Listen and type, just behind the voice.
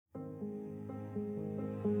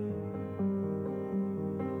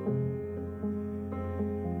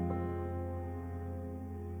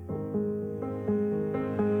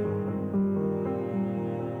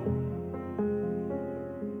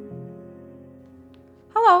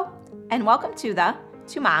and welcome to the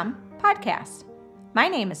To Mom podcast. My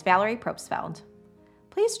name is Valerie Propsfeld.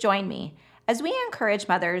 Please join me as we encourage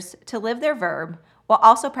mothers to live their verb while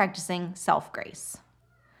also practicing self-grace.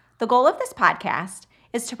 The goal of this podcast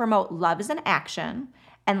is to promote love as an action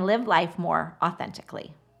and live life more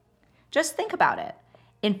authentically. Just think about it.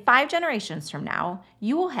 In 5 generations from now,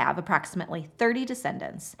 you will have approximately 30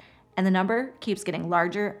 descendants, and the number keeps getting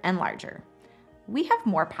larger and larger. We have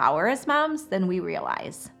more power as moms than we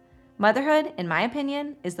realize. Motherhood, in my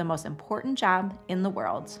opinion, is the most important job in the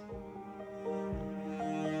world.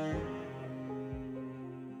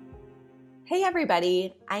 Hey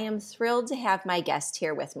everybody, I am thrilled to have my guest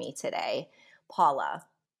here with me today, Paula.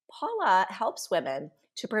 Paula helps women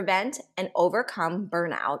to prevent and overcome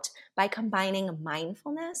burnout by combining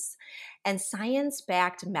mindfulness and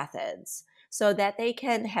science-backed methods so that they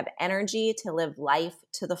can have energy to live life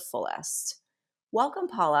to the fullest. Welcome,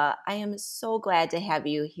 Paula. I am so glad to have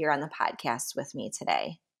you here on the podcast with me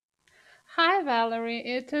today. Hi, Valerie.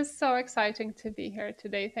 It is so exciting to be here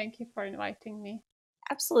today. Thank you for inviting me.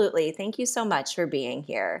 Absolutely. Thank you so much for being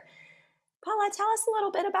here. Paula, tell us a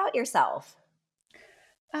little bit about yourself.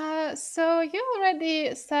 So you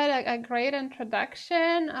already said a great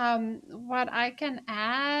introduction. What I can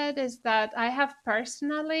add is that I have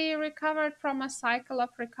personally recovered from a cycle of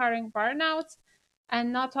recurring burnouts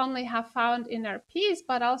and not only have found inner peace,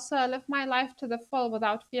 but also live my life to the full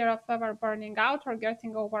without fear of ever burning out or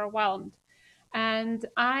getting overwhelmed. And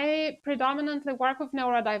I predominantly work with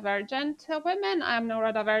neurodivergent women. I'm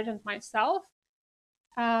neurodivergent myself.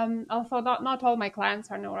 Although not all my clients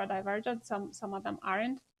are neurodivergent, some of them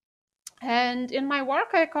aren't. And in my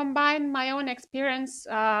work, I combine my own experience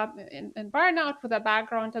in burnout with a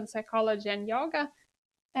background in psychology and yoga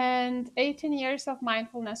and 18 years of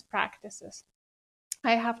mindfulness practices.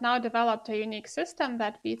 I have now developed a unique system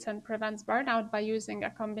that beats and prevents burnout by using a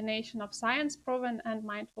combination of science-proven and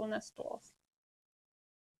mindfulness tools.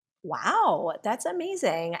 Wow, that's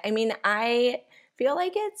amazing. I mean, I feel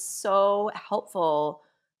like it's so helpful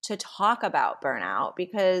to talk about burnout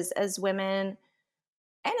because as women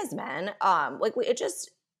and as men, it just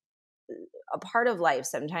a part of life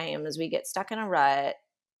sometimes we get stuck in a rut,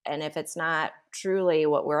 and if it's not truly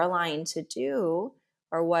what we're aligned to do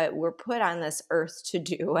or what we're put on this earth to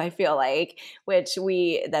do, I feel like,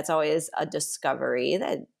 that's always a discovery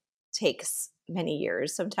that takes many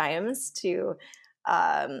years sometimes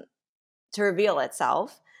um, to reveal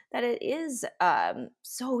itself, that it is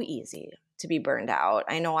so easy to be burned out.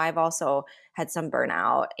 I know I've also had some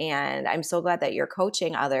burnout, and I'm so glad that you're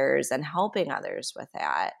coaching others and helping others with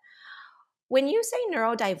that. When you say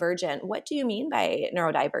neurodivergent, what do you mean by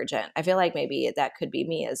neurodivergent? I feel like maybe that could be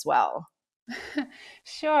me as well.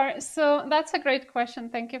 Sure. So that's a great question.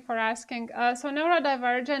 Thank you for asking. So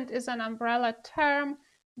neurodivergent is an umbrella term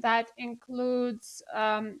that includes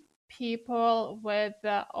people with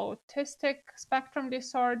autistic spectrum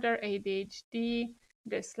disorder, ADHD,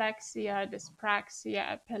 dyslexia,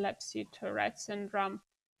 dyspraxia, epilepsy, Tourette syndrome.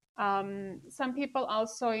 Some people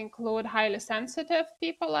also include highly sensitive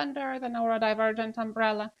people under the neurodivergent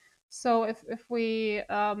umbrella. So if we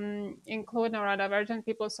include neurodivergent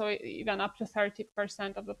people, so even up to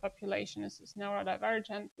 30% of the population is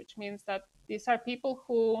neurodivergent, which means that these are people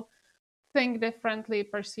who think differently,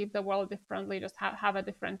 perceive the world differently, just have a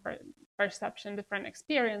different perception, different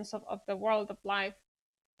experience of the world of life.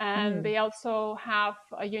 And they also have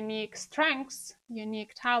a unique strengths,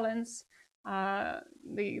 unique talents.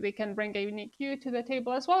 They can bring a unique view to the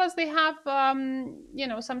table, as well as they have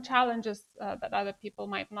some challenges that other people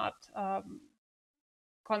might not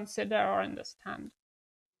consider or understand.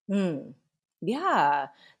 Hmm. Yeah,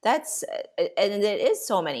 and it is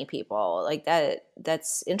so many people like that.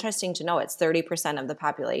 That's interesting to know. It's 30% of the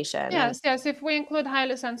population, and Yes. If we include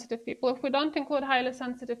highly sensitive people, if we don't include highly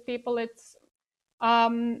sensitive people, it's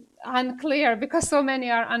unclear because so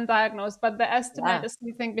many are undiagnosed. But the estimate yeah. is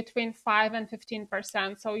something between 5 and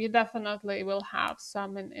 15%. So you definitely will have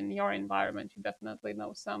some in your environment. You definitely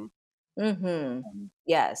know some. Mm-hmm.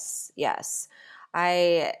 Yes, yes.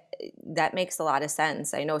 I That makes a lot of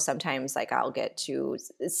sense. I know sometimes like I'll get too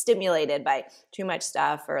stimulated by too much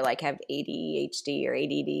stuff or like have ADHD or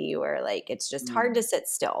ADD or like it's just hard to sit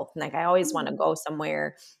still. Like I always want to Mm. go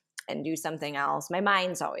somewhere and do something else. My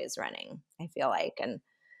mind's always running, I feel like, and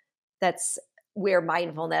that's where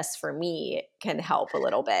mindfulness for me can help a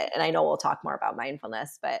little bit. And I know we'll talk more about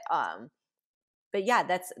mindfulness, but yeah,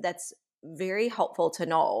 that's very helpful to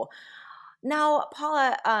know. Now,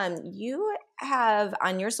 Paula, you have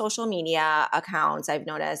on your social media accounts, I've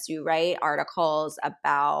noticed you write articles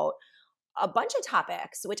about a bunch of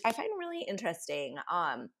topics, which I find really interesting.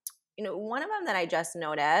 one of them that I just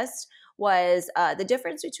noticed was the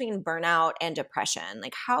difference between burnout and depression.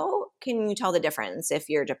 Like, how can you tell the difference if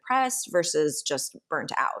you're depressed versus just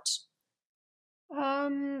burnt out?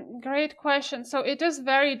 Great question. So it is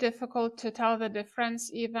very difficult to tell the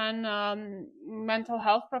difference. Even mental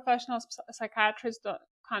health professionals, psychiatrists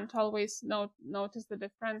can't always notice the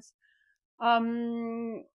difference.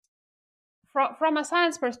 Um, from a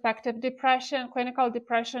science perspective, clinical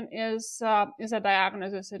depression is a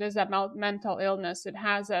diagnosis. It is a mental illness. It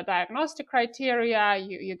has a diagnostic criteria.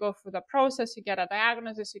 You go through the process. You get a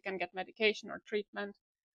diagnosis. You can get medication or treatment.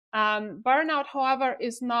 Burnout, however,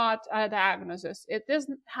 is not a diagnosis.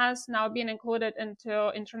 Has now been included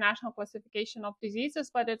into international classification of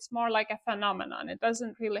diseases, but it's more like a phenomenon.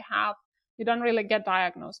 You don't really get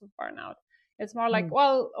diagnosed with burnout. It's more like, Mm,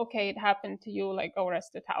 well, okay, it happened to you, like go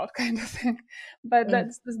rest it out kind of thing. But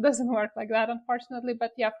mm, this doesn't work like that, unfortunately.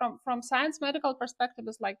 But yeah, from science medical perspective,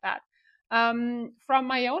 it's like that. From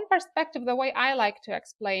my own perspective, the way I like to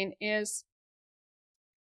explain is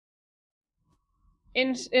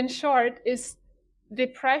in short is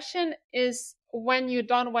depression is when you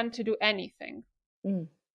don't want to do anything, mm.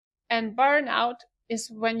 and burnout is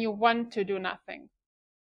when you want to do nothing.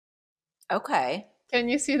 Okay. Can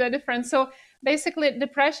you see the difference? So basically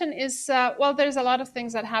depression is well, there's a lot of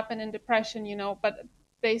things that happen in depression, but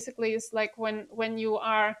basically it's like when you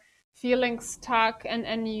are feeling stuck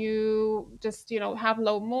and you just have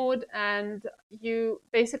low mood, and you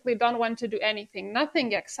basically don't want to do anything.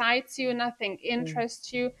 Nothing excites you, nothing Mm,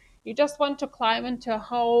 interests you. You just want to climb into a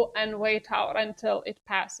hole and wait out until it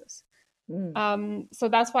passes. mm, So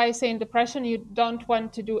that's why I say in depression you don't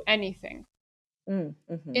want to do anything. mm,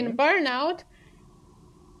 In mhm, burnout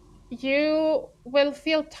you will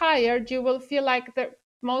feel tired. You will feel like there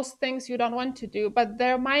most things you don't want to do, but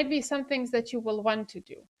there might be some things that you will want to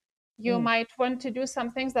do. You mm, might want to do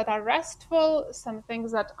some things that are restful, some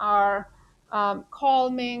things that are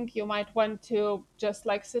calming. You might want to just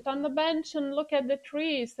like sit on the bench and look at the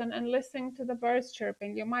trees and listen to the birds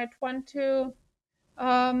chirping. You might want to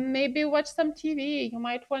maybe watch some TV. You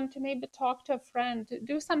might want to maybe talk to a friend,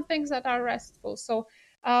 do some things that are restful. So,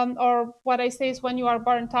 or what I say is when you are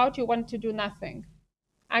burnt out, you want to do nothing.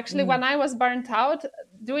 Actually, mm. when I was burnt out,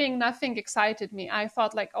 doing nothing excited me. I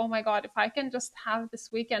thought like, oh my God, if I can just have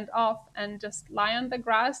this weekend off and just lie on the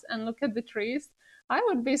grass and look at the trees, I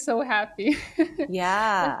would be so happy.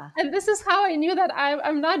 Yeah. And this is how I knew that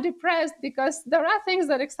I'm not depressed, because there are things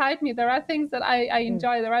that excite me. There are things that I Mm.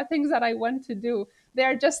 enjoy. There are things that I want to do. They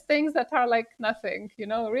are just things that are like nothing,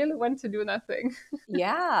 really want to do nothing.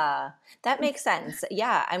 Yeah, that makes sense.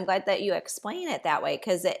 Yeah, I'm glad that you explain it that way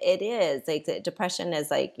because it is like depression is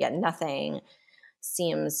like, yeah, nothing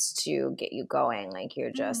seems to get you going. Like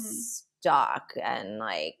you're Mm, just stuck and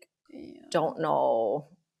like yeah. don't know,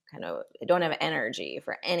 kind of don't have energy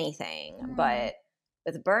for anything. Mm. But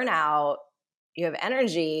with burnout, you have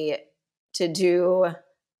energy to do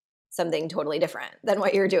something totally different than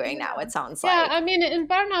what you're doing now, it sounds Yeah, like. I mean, in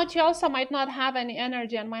burnout, you also might not have any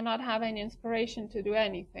energy and might not have any inspiration to do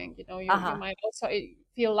anything. You Uh-huh. might also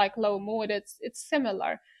feel like low mood. It's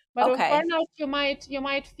similar, but with Okay. burnout, you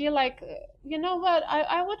might feel like, you know what,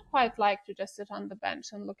 I would quite like to just sit on the bench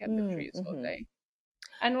and look at the trees all Mm-hmm. day.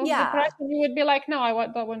 And with Yeah. depression, you would be like, no,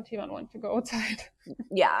 don't want even want to go outside.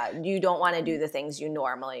 Yeah, you don't want to do the things you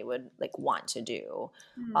normally would like want to do.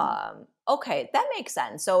 Hmm. Okay, that makes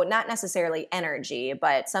sense. So not necessarily energy,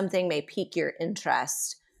 but something may pique your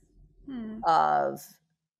interest Hmm. of,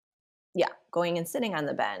 yeah, going and sitting on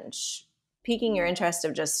the bench, piquing your Yeah. interest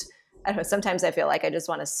of just, I don't know, sometimes I feel like I just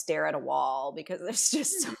want to stare at a wall because there's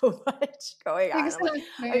just Hmm. so much going on. I'm like,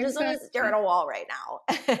 Exactly, I just want to stare at exactly. a wall right now.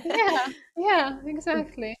 Yeah, yeah,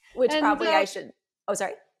 exactly. Which And probably I should, oh,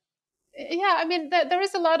 sorry. yeah, I mean, there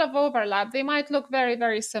is a lot of overlap. They might look very,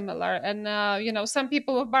 very similar. And, some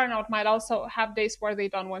people with burnout might also have days where they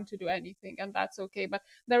don't want to do anything, and that's okay. But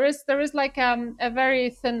there is like a very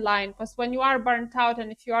thin line, because when you are burnt out,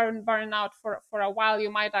 and if you are in burnout for a while, you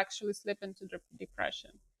might actually slip into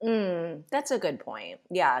depression. That's a good point.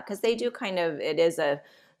 Yeah, because they do kind of, it is a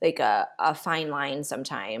like a fine line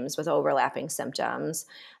sometimes with overlapping symptoms.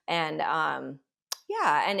 And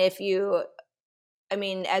yeah, and if you, I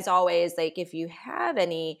mean, as always, like if you have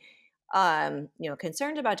any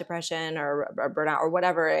concerns about depression or burnout or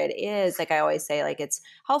whatever it is, like I always say, like it's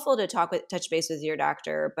helpful to touch base with your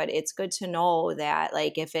doctor, but it's good to know that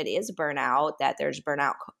like if it is burnout, that there's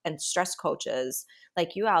burnout and stress coaches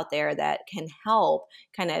like you out there that can help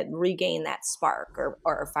kind of regain that spark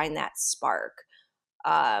or find that spark.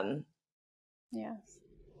 Um, Yes.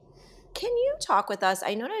 can you talk with us?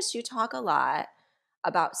 I noticed you talk a lot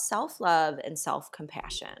about self-love and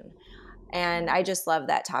self-compassion. And I just love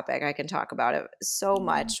that topic. I can talk about it so Yeah.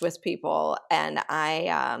 much with people, and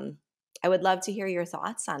I would love to hear your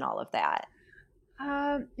thoughts on all of that.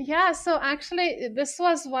 Yeah, so actually, this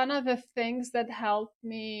was one of the things that helped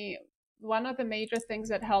me, one of the major things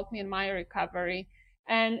that helped me in my recovery.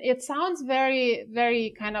 And it sounds very,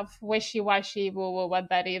 very kind of wishy-washy, woo-woo, what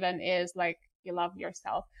that even is, like you love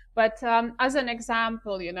yourself. But as an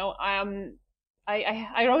example,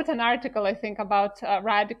 I wrote an article, I think, about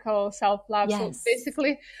radical self-love. So Yes.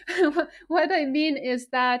 basically, what I mean is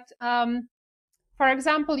that for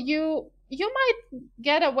example, you might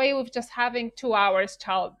get away with just having 2 hours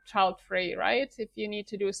child free, right? If you need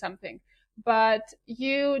to do something, but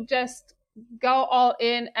you just go all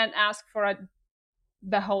in and ask for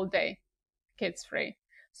the whole day kids free,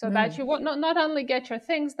 so that Mm, you won't not only get your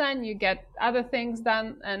things done, you get other things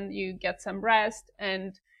done, and you get some rest,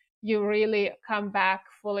 and you really come back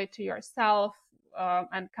fully to yourself,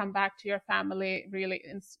 and come back to your family really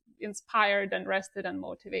inspired and rested and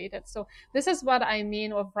motivated. So this is what I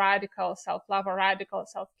mean with radical self-love or radical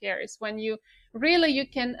self-care, is when you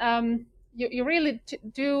can you really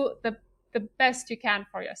do the best you can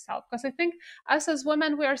for yourself. Because I think us as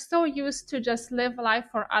women, we are so used to just live life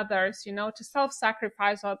for others, to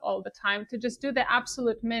self-sacrifice all the time, to just do the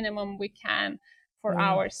absolute minimum we can for mm,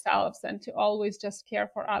 ourselves, and to always just care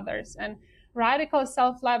for others. And radical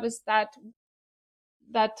self-love is that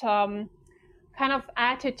kind of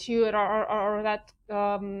attitude, or that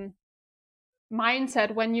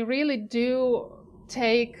mindset, when you really do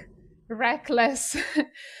take reckless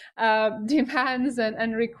demands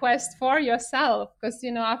and requests for yourself. Because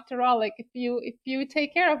after all, like, if you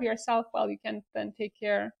take care of yourself well, you can then take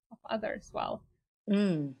care of others well.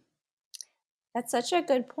 mm. That's such a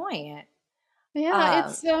good point. Yeah,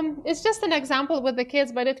 Um, it's just an example with the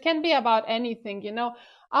kids, but it can be about anything.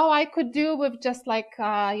 Oh, I could do with just like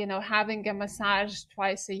having a massage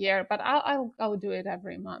twice a year, but I'll do it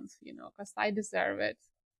every month, because I deserve it.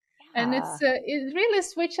 And yeah. it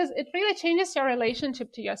really changes your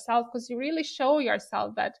relationship to yourself, because you really show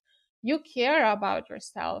yourself that you care about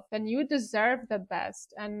yourself and you deserve the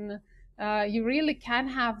best, and you really can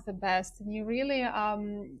have the best, and you really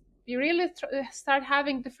start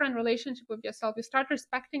having different relationship with yourself. You start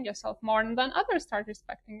respecting yourself more, and then others start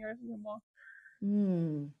respecting you more.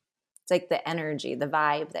 Mm. It's like the energy, the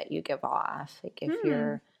vibe that you give off. Like if Hmm.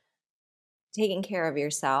 you're taking care of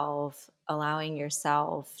yourself, allowing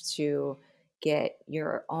yourself to get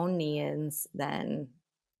your own needs, then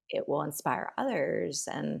it will inspire others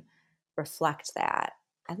and reflect that.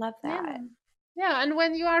 I love Yeah. that. Yeah, and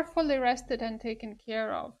when you are fully rested and taken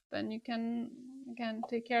care of, then you can again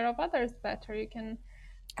take care of others better. You can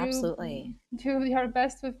do Absolutely. do your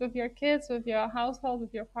best with your kids, with your household,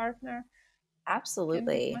 with your partner. Can give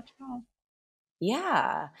Absolutely. much help.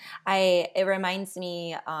 Yeah. It reminds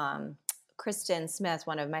me, Kristen Smith,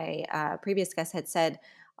 one of my previous guests, had said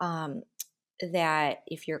um, that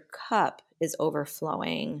if your cup is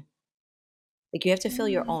overflowing, like you have to fill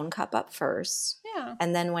your Mm, own cup up first. yeah,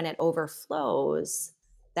 And then when it overflows, yeah,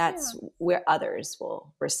 that's where others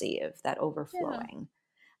will receive that yeah, overflowing.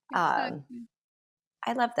 Um, exactly.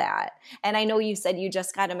 I love that. And I know you said you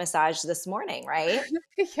just got a massage this morning, right?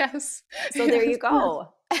 Yes, So there yes, you yes. go.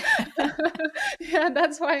 Yeah,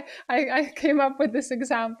 that's why I came up with this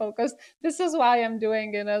example, because this is why I'm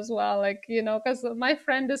doing it as well. Like, because my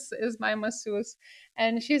friend is my masseuse,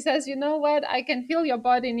 and she says, you know what, I can feel your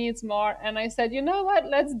body needs more. And I said, you know what,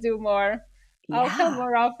 let's do more. I'll come Yeah.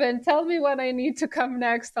 more often. Tell me when I need to come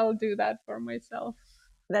next. I'll do that for myself.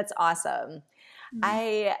 That's awesome. Mm.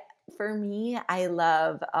 I For me, I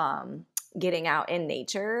love getting out in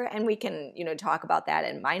nature, and we can, talk about that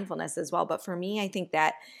in mindfulness as well. But for me, I think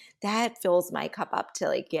that that fills my cup up to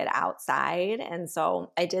like get outside, and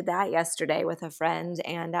so I did that yesterday with a friend,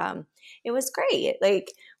 and it was great.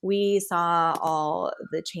 Like we saw all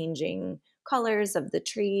the changing colors of the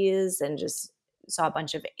trees, and just saw a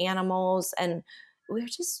bunch of animals, and we were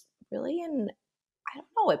just really in I don't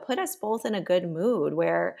know, it put us both in a good mood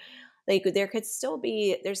where like there's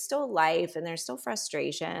still life and there's still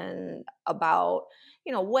frustration about,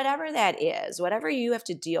 whatever that is, whatever you have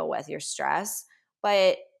to deal with, your stress,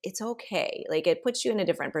 but it's okay. Like it puts you in a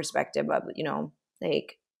different perspective of,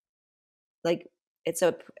 like like it's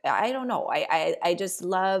a I don't know. I just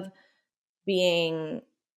love being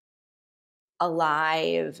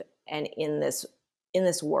alive and in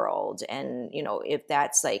this world, and if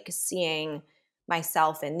that's like seeing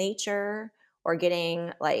myself in nature or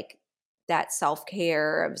getting like that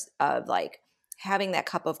self-care of like having that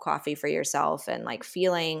cup of coffee for yourself and like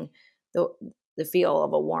feeling the the feel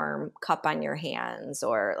of a warm cup on your hands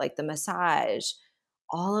or like the massage,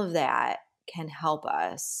 all of that can help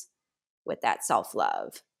us with that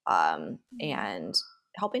self-love, Mm, and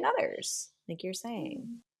helping others, like you're saying.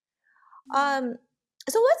 mm, mm, Um,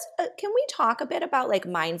 so let's can we talk a bit about like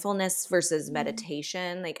mindfulness versus mm,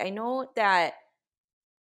 meditation? Like I know that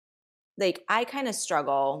like I kind of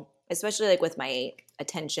struggle, especially like with my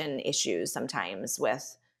attention issues sometimes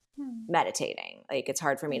with mm, meditating. Like it's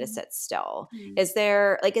hard for me to mm, sit still. mm. Is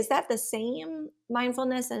there like is that the same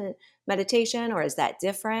mindfulness and meditation or is that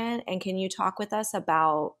different? And can you talk with us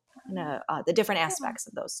about the different Yeah. aspects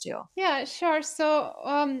of those two? Yeah, sure. So,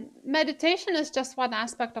 meditation is just one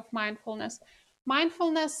aspect of mindfulness.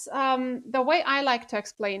 Mindfulness, the way I like to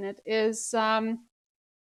explain it is,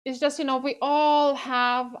 it's just, we all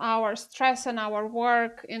have our stress and our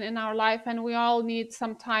work in our life, and we all need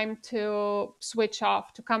some time to switch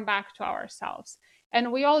off, to come back to ourselves.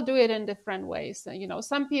 And we all do it in different ways.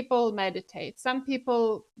 Some people meditate, some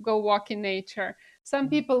people go walk in nature, some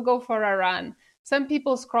people go for a run, some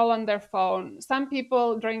people scroll on their phone, some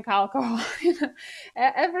people drink alcohol.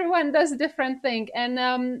 Everyone does different thing,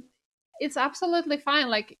 and it's absolutely fine.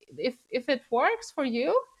 Like if it works for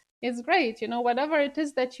you, it's great. Whatever it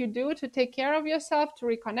is that you do to take care of yourself, to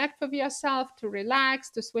reconnect with yourself, to relax,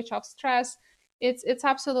 to switch off stress, it's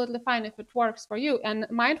absolutely fine if it works for you. And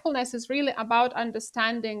mindfulness is really about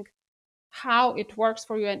understanding how it works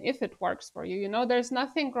for you and if it works for you. There's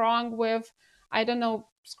nothing wrong with, I don't know,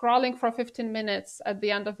 scrolling for 15 minutes at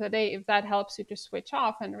the end of the day if that helps you to switch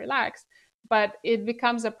off and relax. But it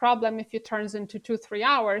becomes a problem if it turns into 2 3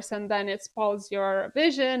 hours, and then it spoils your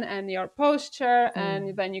vision and your posture, and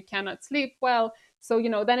Mm, then you cannot sleep well. So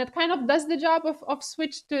then it kind of does the job of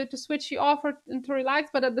switch to switch you off and to relax,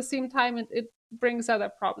 but at the same time it brings other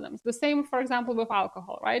problems. The same, for example, with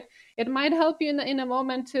alcohol, right? It might help you in a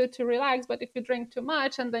moment to relax, but if you drink too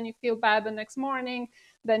much and then you feel bad the next morning,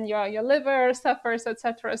 then your liver suffers,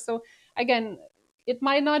 etc. So again, it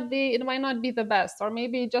might not be the best, or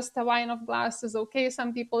maybe just a wine of glass is okay.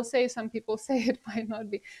 Some people say it might not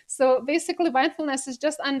be. So basically, mindfulness is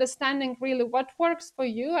just understanding really what works for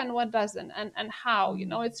you and what doesn't, and how.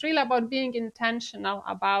 mm, It's really about being intentional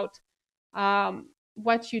about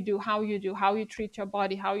what you do, how you treat your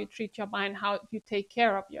body, how you treat your mind, how you take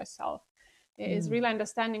care of yourself. Is mm, really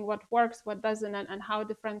understanding what works, what doesn't, and how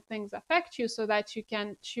different things affect you, so that you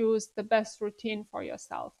can choose the best routine for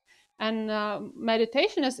yourself. And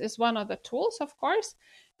meditation is one of the tools, of course.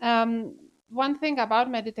 One thing about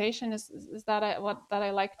meditation is that I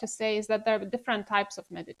like to say is that there are different types of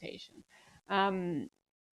meditation. Um,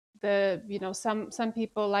 some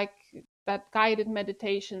people like that guided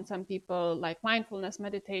meditation, some people like mindfulness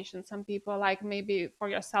meditation, some people like, maybe for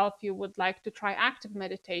yourself you would like to try active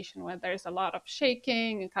meditation, where there's a lot of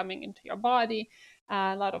shaking and coming into your body,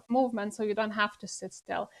 a lot of movement, so you don't have to sit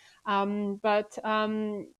still. But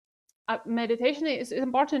meditation is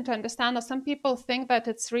important to understand that some people think that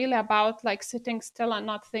it's really about like sitting still and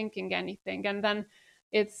not thinking anything, and then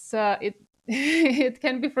it it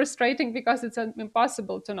can be frustrating because it's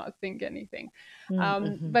impossible to not think anything. mm,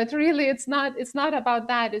 mhm, But really, it's not about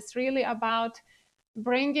that. It's really about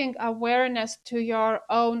bringing awareness to your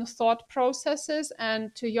own thought processes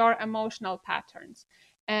and to your emotional patterns.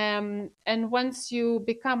 And once you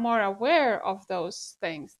become more aware of those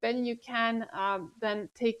things, then you can then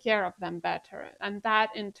take care of them better. And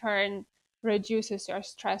that in turn reduces your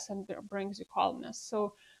stress and brings you calmness.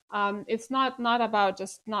 So it's not about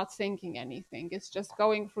just not thinking anything. It's just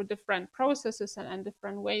going through different processes and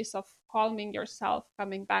different ways of calming yourself,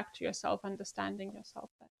 coming back to yourself, understanding yourself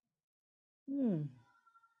better. mm.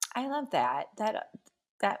 I love that.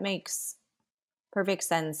 That makes perfect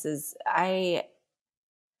sense. Is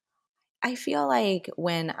I feel like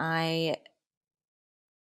when I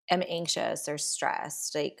am anxious or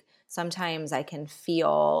stressed, like sometimes I can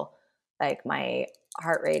feel like my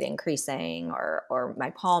heart rate increasing or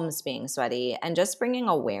my palms being sweaty, and just bringing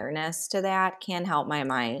awareness to that can help my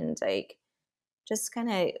mind like just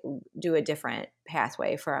kind of do a different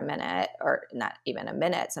pathway for a minute, or not even a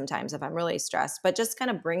minute sometimes if I'm really stressed, but just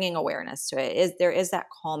kind of bringing awareness to it is there is that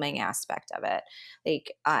calming aspect of it.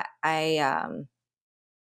 Like I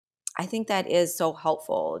think that is so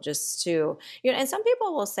helpful just to, and some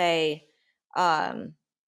people will say, um,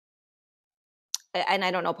 and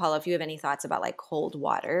I don't know, Paula, if you have any thoughts about like cold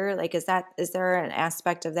water, like, is there an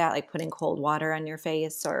aspect of that, like putting cold water on your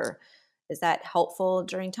face, or is that helpful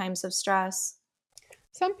during times of stress?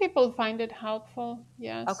 Some people find it helpful,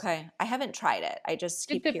 yes. Okay. I haven't tried it. I just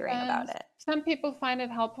It keep hearing about depends. it. Some people find it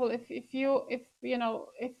helpful if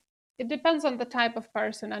it depends on the type of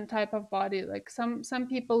person and type of body. Like some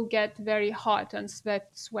people get very hot and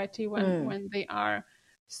sweaty Mm, when they are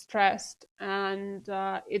stressed, and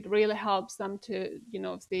it really helps them to,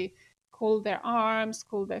 if they cool their arms,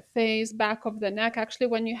 cool their face, back of the neck. Actually,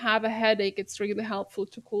 when you have a headache, it's really helpful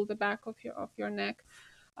to cool the back of your neck.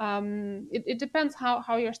 It depends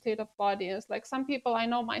how your state of body is. Like some people, I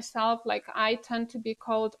know myself, like I tend to be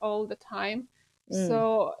cold all the time. mm.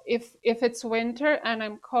 So if it's winter and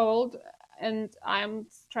I'm cold and I'm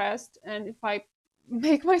stressed, and if I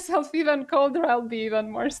make myself even colder, I'll be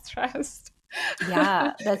even more stressed.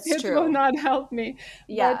 Yeah, that's It will true. not help me.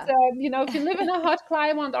 But Yeah. if you live in a hot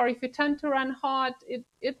climate, or if you tend to run hot,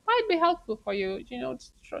 it might be helpful for you.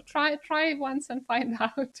 Just try once and find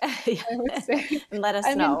out. Yeah. I would say. And let us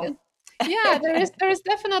I mean, know. yeah, there is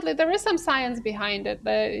definitely there is some science behind it.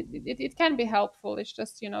 It can be helpful. It's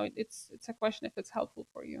just, it's a question if it's helpful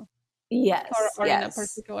for you, or Yes, or in a yes.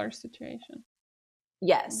 particular situation.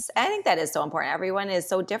 Yes, I think that is so important. Everyone is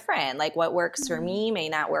so different. Like what works for Mhm. me may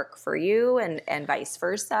not work for you, and vice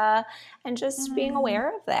versa. And just being Mhm. aware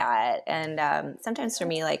of that. And sometimes for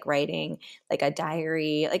me, like writing like a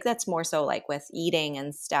diary, like that's more so like with eating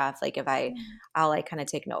and stuff. Like if I'll like kind of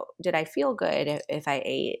take note. Did I feel good if I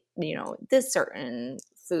ate, this certain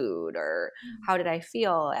food, or Mhm. how did I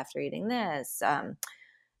feel after eating this?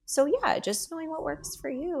 So yeah, just knowing what works for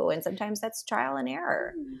you, and sometimes that's trial and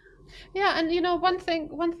error. Yeah, and one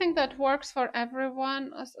thing that works for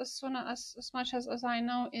everyone, as much as I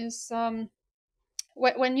know, is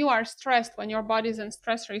when you are stressed, when your body is in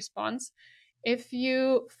stress response, if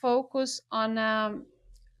you focus on a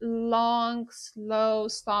long, slow,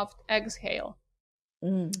 soft exhale,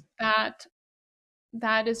 Mm, that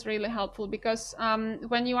that is really helpful. Because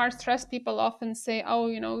when you are stressed, people often say,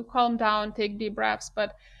 oh, calm down, take deep breaths.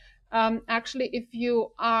 But actually, if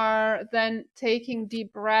you are then taking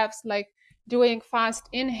deep breaths, like doing fast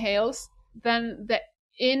inhales, then the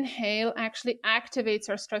inhale actually activates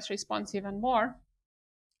your stress response even more.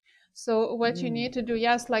 So what you mm. need to do,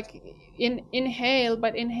 yes, like inhale,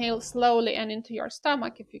 but inhale slowly and into your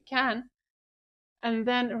stomach if you can, and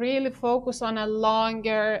then really focus on a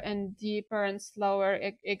longer and deeper and slower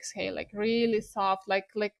exhale, like really soft, like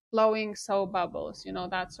blowing soap bubbles,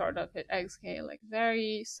 that sort of exhale, like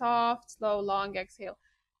very soft, slow, long exhale.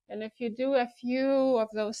 And if you do a few of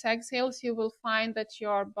those exhales, you will find that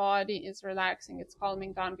your body is relaxing, it's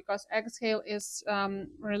calming down, because exhale is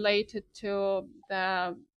related to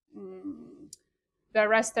mm, the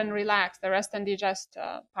rest and relax, the rest and digest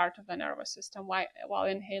part of the nervous system, while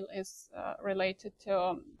inhale is related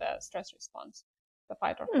to the stress response, the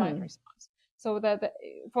fight or flight Hmm. response. So the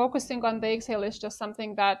focusing on the exhale is just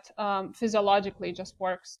something that physiologically just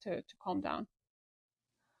works to calm down.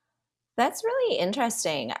 That's really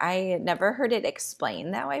interesting. I never heard it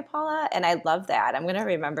explained that way, Paula, and I love that. I'm going to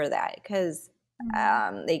remember that because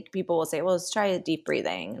Mm, people will say, "Well, let's try deep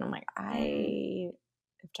breathing," and I'm like, mm. I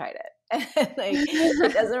have tried it. Like,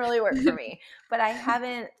 it doesn't really work for me. But I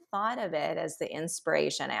haven't thought of it as the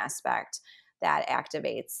inspiration aspect that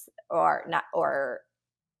activates or not or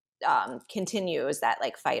continues that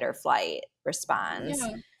like fight or flight response, Yeah,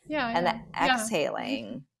 yeah, and the yeah, yeah.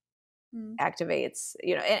 exhaling Mm, activates,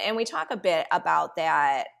 and we talk a bit about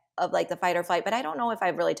that of like the fight or flight, but I don't know if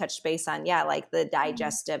I've really touched base on, yeah, like the mm.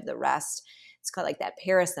 digestive, the rest. It's called like that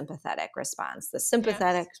parasympathetic response, the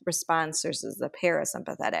sympathetic Yes. response versus the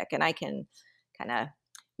parasympathetic. And I can kind of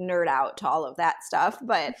nerd out to all of that stuff,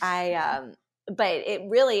 but it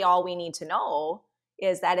really, all we need to know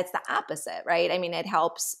is that it's the opposite, right? I mean, it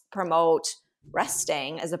helps promote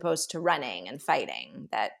resting as opposed to running and fighting.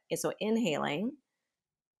 That is, so inhaling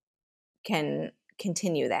can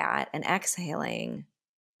continue that, and exhaling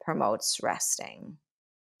promotes resting.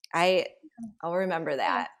 I I'll remember Yes,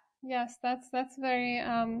 that. yes, that's very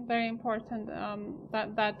important.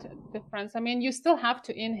 That difference. I mean, you still have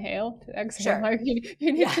to inhale to exhale. Sure. Like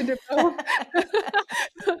you need Yeah. to do both.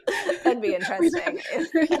 That'd be we don't, interesting.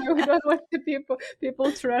 yeah, we don't want the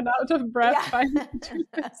people to run out of breath Yeah. trying to do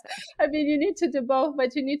this. I mean, you need to do both,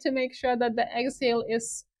 but you need to make sure that the exhale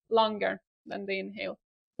is longer than the inhale.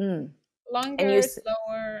 Mm. And Longer,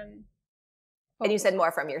 slower, and you focus said on.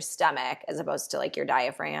 more from your stomach as opposed to like your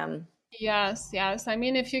diaphragm. Yes, yes. I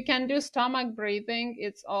mean, if you can do stomach breathing,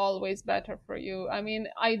 it's always better for you. I mean,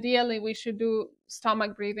 ideally, we should do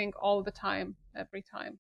stomach breathing all the time, every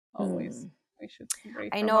time, always. Hmm. We should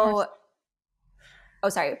breathe I from our. know. Oh,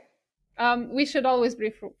 sorry. We should always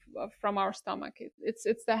breathe from our stomach.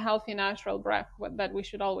 It's the healthy, natural breath that we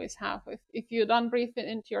should always have. If you don't breathe it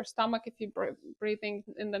into your stomach, if you breathing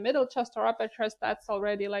in the middle chest or upper chest, that's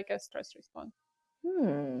already like a stress response.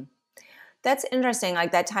 Hmm. That's interesting.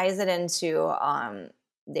 Like that ties it into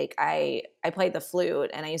like I played the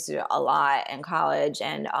flute and I used to do it a lot in college.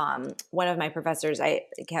 And one of my professors, I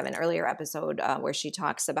like, have an earlier episode where she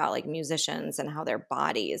talks about like musicians and how their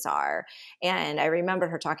bodies are. And I remember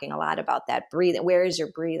her talking a lot about that breathing. Where is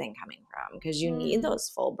your breathing coming from? Because you need Mm, those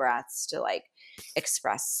full breaths to like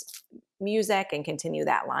express music and continue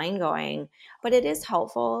that line going. But it is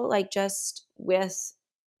helpful, like just with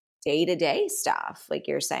day to day stuff, like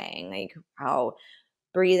you're saying, like how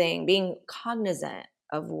breathing, being cognizant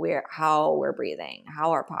of how we're breathing,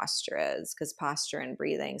 how our posture is, because posture and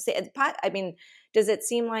breathing. I mean, does it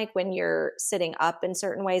seem like when you're sitting up in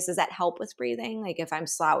certain ways, does that help with breathing? Like if I'm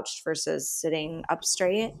slouched versus sitting up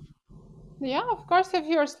straight? yeah, of course, if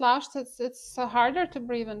you're slouched, it's harder to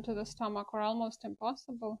breathe into the stomach, or almost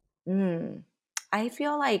impossible. Mm. I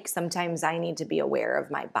feel like sometimes I need to be aware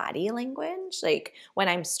of my body language. Like when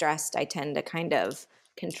I'm stressed, I tend to kind of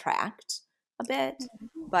contract a bit,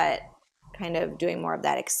 but kind of doing more of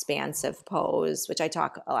that expansive pose, which I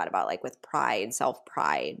talk a lot about, like with pride, self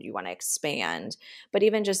pride. You want to expand, but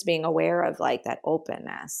even just being aware of like that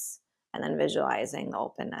openness and then visualizing the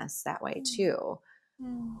openness that way too.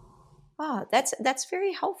 Mm. Oh, that's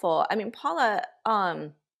very helpful. I mean, Paula,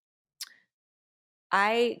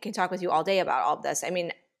 I can talk with you all day about all of this. I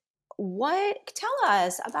mean, tell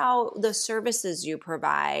us about the services you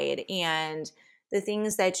provide and the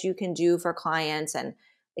things that you can do for clients and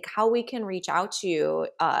like how we can reach out to you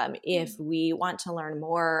if Mm. we want to learn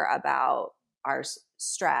more about our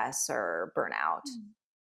stress or burnout. Mm.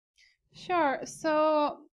 Sure.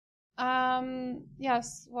 So,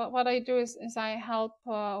 yes, what I do is I help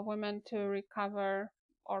women to recover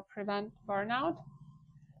or prevent burnout,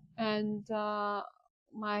 and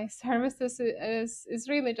my services is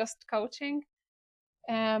really just coaching.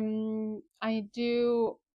 I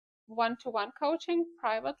do one-to-one coaching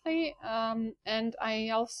privately, and I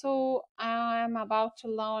am about to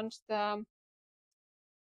launch the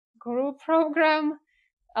group program.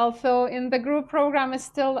 Also, in the group program is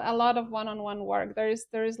still a lot of one-on-one work. There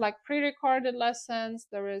is like pre-recorded lessons,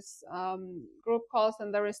 there is group calls,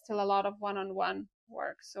 and there is still a lot of one-on-one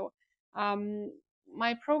work. So um,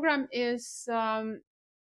 my program is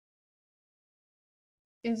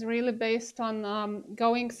really based on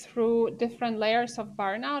going through different layers of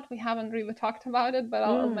burnout. We haven't really talked about it, but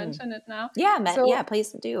I'll Mm. mention it now. Yeah, So yeah,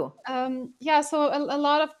 please do. yeah, so a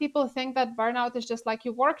lot of people think that burnout is just like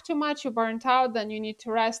you work too much, you burnt out, then you need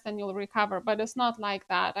to rest and you'll recover. But it's not like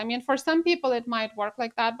that. I mean, for some people it might work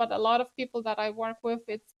like that, but a lot of people that I work with,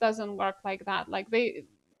 it doesn't work like that. Like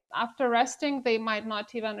after resting, they might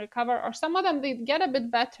not even recover, or some of them they get a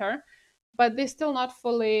bit better, but they're still not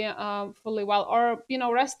fully well. Or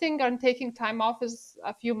resting and taking time off is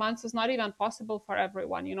a few months is not even possible for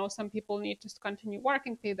everyone. Some people need to continue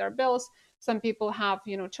working, pay their bills. Some people have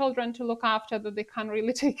children to look after, that they can't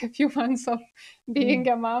really take a few months of being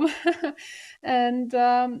Mm. a mom. And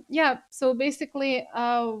yeah, so basically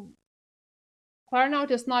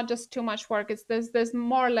burnout is not just too much work. It's there's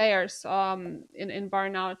more layers in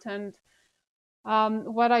burnout. And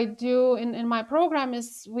what I do in my program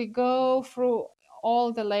is we go through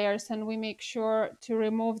all the layers, and we make sure to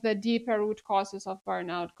remove the deeper root causes of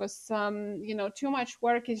burnout, because too much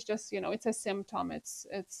work is just it's a symptom. It's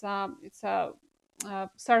a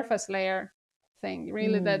surface layer thing,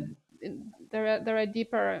 really. That Mm. there are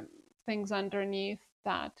deeper things underneath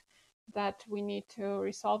that we need to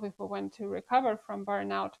resolve if we want to recover from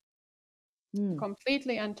burnout Mm.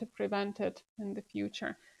 completely and to prevent it in the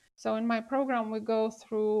future. So in my program, we go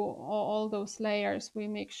through all those layers. We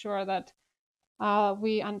make sure that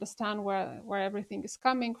we understand where everything is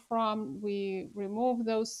coming from. We remove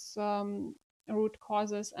those root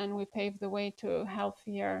causes, and we pave the way to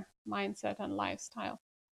healthier mindset and lifestyle.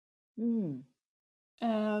 Mm.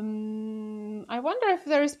 I wonder if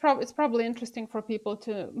there is it's probably interesting for people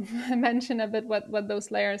to mention a bit what those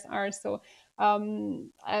layers are. So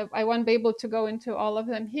I won't be able to go into all of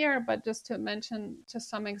them here, but just to mention just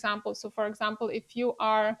some examples. So for example, if you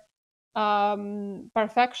are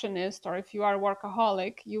perfectionist, or if you are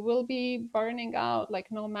workaholic, you will be burning out,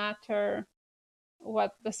 like no matter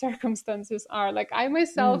what the circumstances are. Like I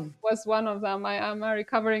myself Mm. was one of them. I am a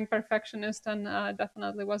recovering perfectionist, and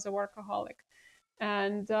definitely was a workaholic.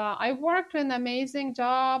 And I worked in amazing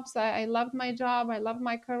jobs. I loved my job. I loved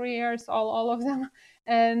my careers, all of them.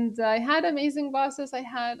 And I had amazing bosses. I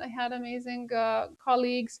had amazing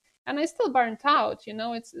colleagues, and I still burnt out.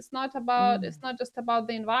 It's Mm. not just about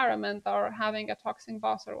the environment or having a toxic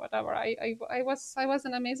boss or whatever. I was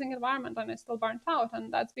an amazing environment, and I still burnt out,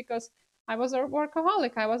 and that's because I was a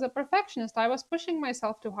workaholic. I was a perfectionist. I was pushing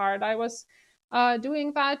myself too hard. I was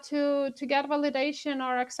doing that to get validation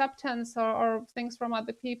or acceptance or things from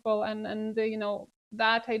other people, and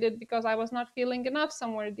that I did because I was not feeling enough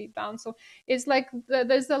somewhere deep down. So it's like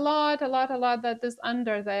there's a lot that is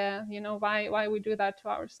under there, why we do that to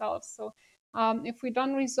ourselves. So if we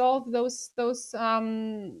don't resolve those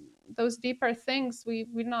deeper things, we're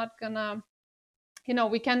not gonna,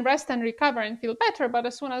 we can rest and recover and feel better, but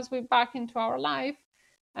as soon as we're back into our life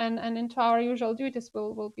and into our usual duties,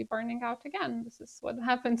 we'll be burning out again. This is what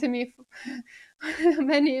happened to me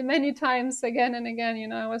many times, again and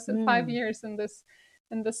again. I was 5 years in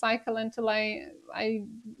the cycle until I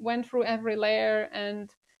went through every layer and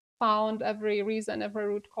found every reason, every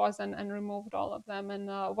root cause, and removed all of them. And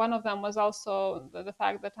one of them was also the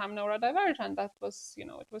fact that I'm neurodivergent. That was, it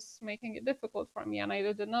was making it difficult for me, and I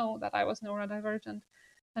didn't know that I was neurodivergent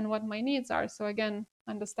and what my needs are. So again,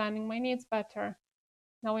 understanding my needs better,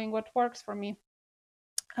 knowing what works for me.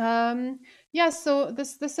 Yeah, so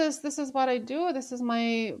this is what I do. This is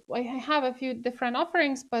I have a few different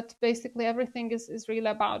offerings, but basically everything is really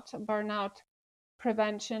about burnout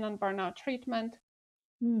prevention and burnout treatment.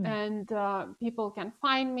 Mm. And people can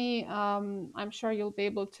find me. I'm sure you'll be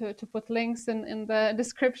able to put links in the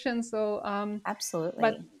description. So but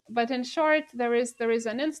Absolutely. but in short, there is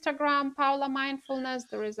an Instagram, Paula Mindfulness.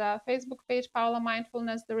 There is a Facebook page, Paula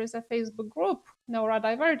Mindfulness. There is a Facebook group,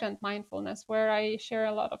 Neurodivergent Mindfulness, where I share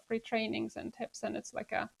a lot of free trainings and tips, and it's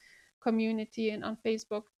like a community on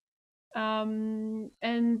Facebook. And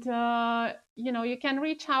you can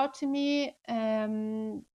reach out to me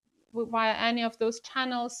via any of those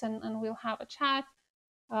channels, and we'll have a chat.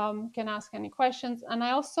 Can ask any questions, and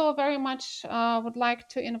I also very much would like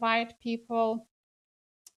to invite people,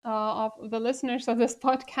 of the listeners of this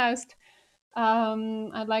podcast.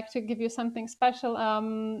 I'd like to give you something special.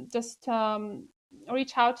 Just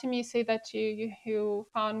reach out to me, say that you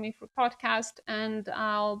found me through podcast, and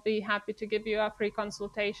I'll be happy to give you a free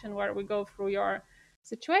consultation where we go through your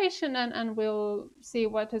situation, and we'll see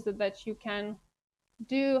what is it that you can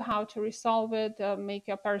do, how to resolve it, make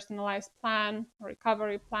a personalized plan, a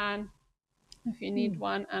recovery plan if you need Mm.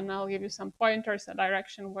 one, and I'll give you some pointers, a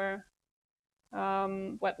direction where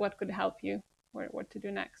what could help you, what to do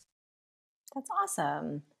next. That's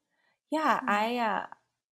awesome. Yeah, Yeah.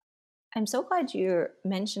 I'm so glad you're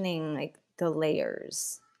mentioning like the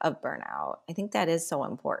layers of burnout. I think that is so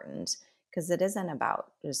important because it isn't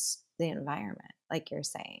about just the environment, like you're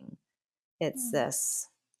saying. It's Mm. this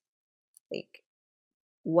like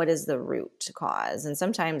what is the root cause? And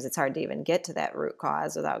sometimes it's hard to even get to that root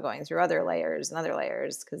cause without going through other layers and other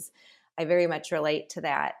layers because I very much relate to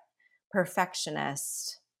that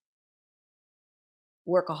perfectionist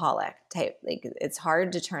workaholic type. Like it's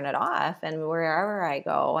hard to turn it off. And wherever I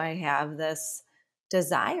go, I have this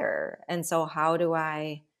desire. And so, how do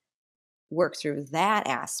I work through that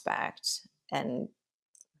aspect and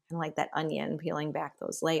kind of like that onion peeling back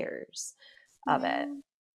those layers of it? Yeah.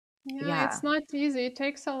 Yeah, Yeah. it's not easy. It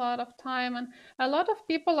takes a lot of time, and a lot of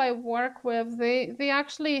people I work with, they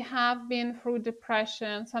actually have been through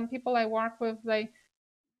depression. Some people I work with, they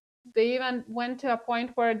even went to a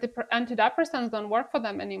point where antidepressants don't work for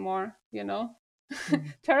them anymore. Mm.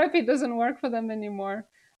 Therapy doesn't work for them anymore.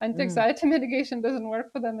 Mm. Anti-anxiety medication doesn't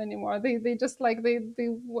work for them anymore. They just like they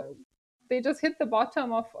just hit the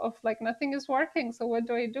bottom of like nothing is working. So what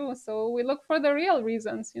do I do? So we look for the real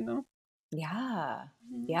reasons. Yeah.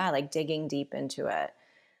 Mhm. Yeah. Like digging deep into it.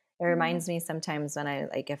 It Yeah. reminds me sometimes when I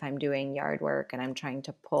like if I'm doing yard work and I'm trying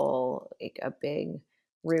to pull like a big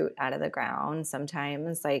root out of the ground,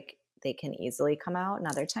 sometimes like they can easily come out and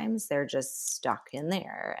other times they're just stuck in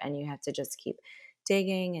there and you have to just keep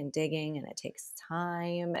digging and digging and it takes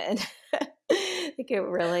time and like it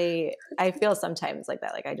really I feel sometimes like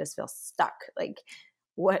that like I just feel stuck like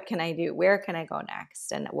what can I do? Where can I go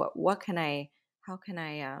next? And what can I how can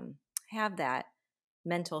I have that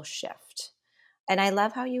mental shift? And I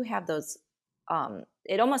love how you have those.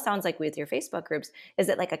 It almost sounds like with your Facebook groups, is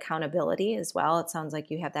it like accountability as well? It sounds like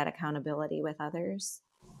you have that accountability with others.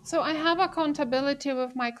 So I have accountability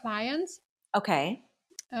with my clients, Okay.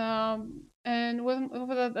 and with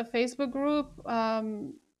the Facebook group.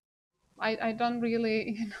 I don't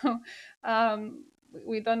really,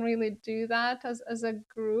 we don't really do that as a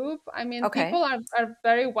group. I mean, Okay. people are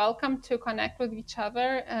very welcome to connect with each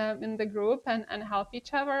other in the group and help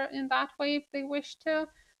each other in that way if they wish to.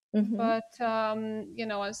 Mm-hmm. But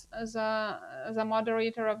as a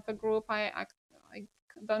moderator of the group, I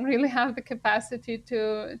don't really have the capacity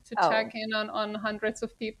to check Oh, in on hundreds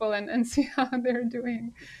of people and see how they're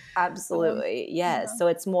doing. Um, absolutely. Yes. yeah. So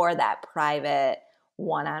it's more that private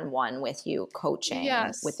one-on-one with you coaching with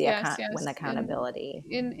Yes, the yes, account when yes. the accountability.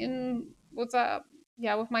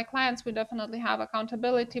 with my clients, we definitely have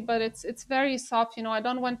accountability, but it's very soft. I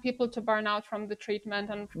don't want people to burn out from the treatment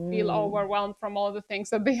and feel Mm. overwhelmed from all the things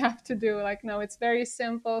that they have to do. Like, no, it's very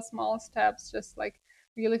simple, small steps, just like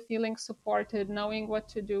really feeling supported, knowing what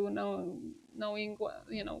to do, knowing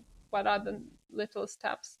what are the little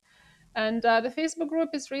steps. And the Facebook group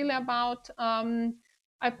is really about,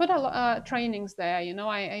 I put a lot trainings there.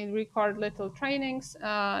 I record little trainings,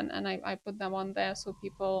 and I put them on there so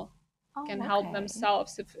people can Oh, help okay.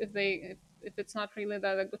 themselves if it's not really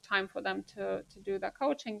that a good time for them to do the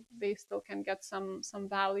coaching. They still can get some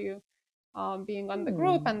value being on the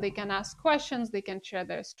group, Hmm. and they can ask questions, they can share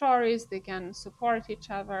their stories, they can support each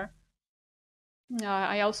other.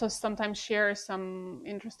 I also sometimes share some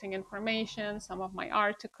interesting information, some of my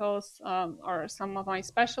articles, or some of my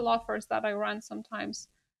special offers that I run sometimes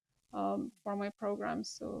for my programs.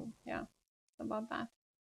 So yeah, it's about that.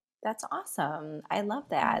 That's awesome. I love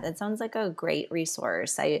that. Mm. That sounds like a great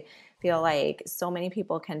resource. I feel like so many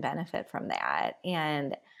people can benefit from that.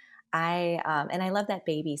 And I love that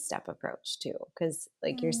baby step approach too, because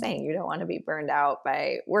like you're Mm. saying, you don't want to be burned out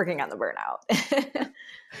by working on the burnout.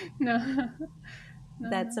 No, no,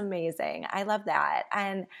 That's no. amazing. I love that.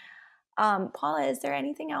 And Paula, is there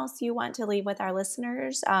anything else you want to leave with our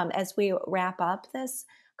listeners as we wrap up this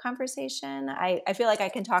conversation? I feel like I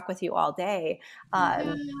can talk with you all day,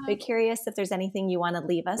 Yeah. but curious if there's anything you want to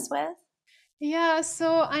leave us with. Yeah,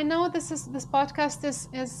 so I know this podcast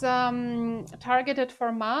is targeted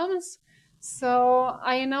for moms. So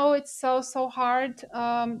I know it's so hard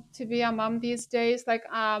to be a mom these days. Like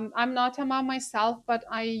I'm not a mom myself, but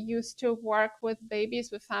I used to work with babies,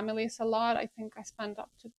 with families a lot. I think I spent up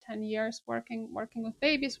to 10 years working with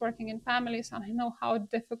babies, working in families, and I know how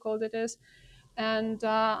difficult it is. And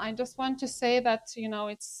I just want to say that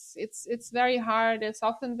it's very hard. It's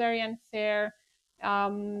often very unfair,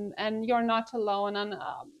 and you're not alone. And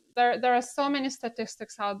there are so many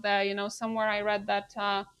statistics out there. Somewhere I read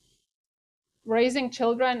that raising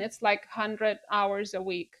children, it's like 100 hours a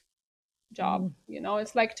week job. Mm,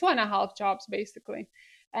 It's like 2.5 jobs basically.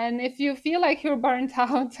 And if you feel like you're burnt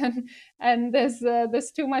out and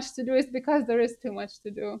there's too much to do, it's because there is too much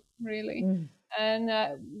to do, really. mm, And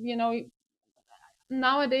you know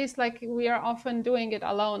nowadays, like, we are often doing it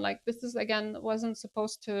alone. Like, this is, again, wasn't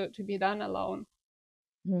supposed to be done alone,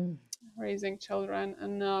 mm, raising children.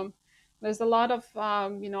 And there's a lot of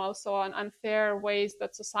also unfair ways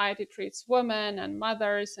that society treats women and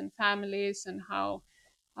mothers and families, and how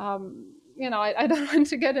I don't want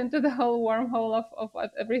to get into the whole wormhole of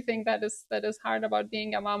everything that is hard about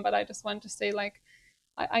being a mom, but I just want to say, like,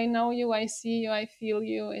 I know you, I see you, I feel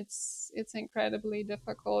you. It's incredibly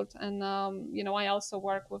difficult, and I also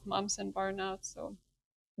work with moms in burnout. So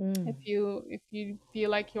mm, if you feel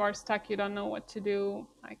like you are stuck, you don't know what to do,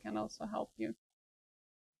 I can also help you.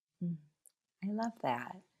 mm. I love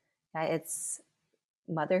that. It's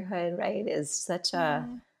motherhood, right?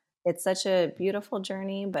 Mm. It's such a beautiful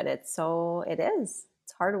journey, but it's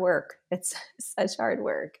hard work. It's such hard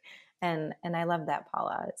work. And I love that,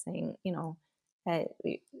 Paula, saying, that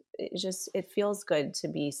it feels good to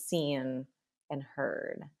be seen and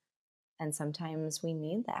heard. And sometimes we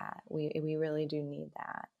need that. We really do need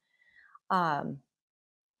that. Um,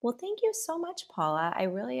 well, thank you so much, Paula. I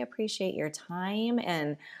really appreciate your time.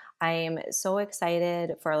 And I'm so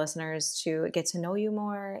excited for our listeners to get to know you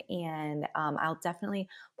more. And I'll definitely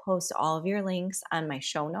post all of your links on my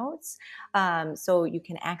show notes so you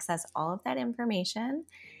can access all of that information.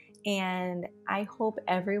 And I hope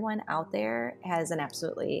everyone out there has an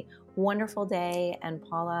absolutely wonderful day. And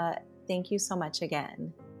Paula, thank you so much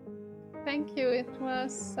again. Thank you. It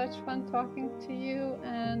was such fun talking to you,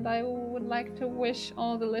 and I would like to wish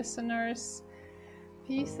all the listeners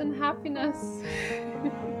peace and happiness.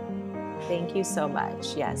 Thank you so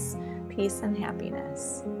much. Yes, peace and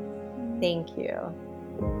happiness. Mm. Thank you.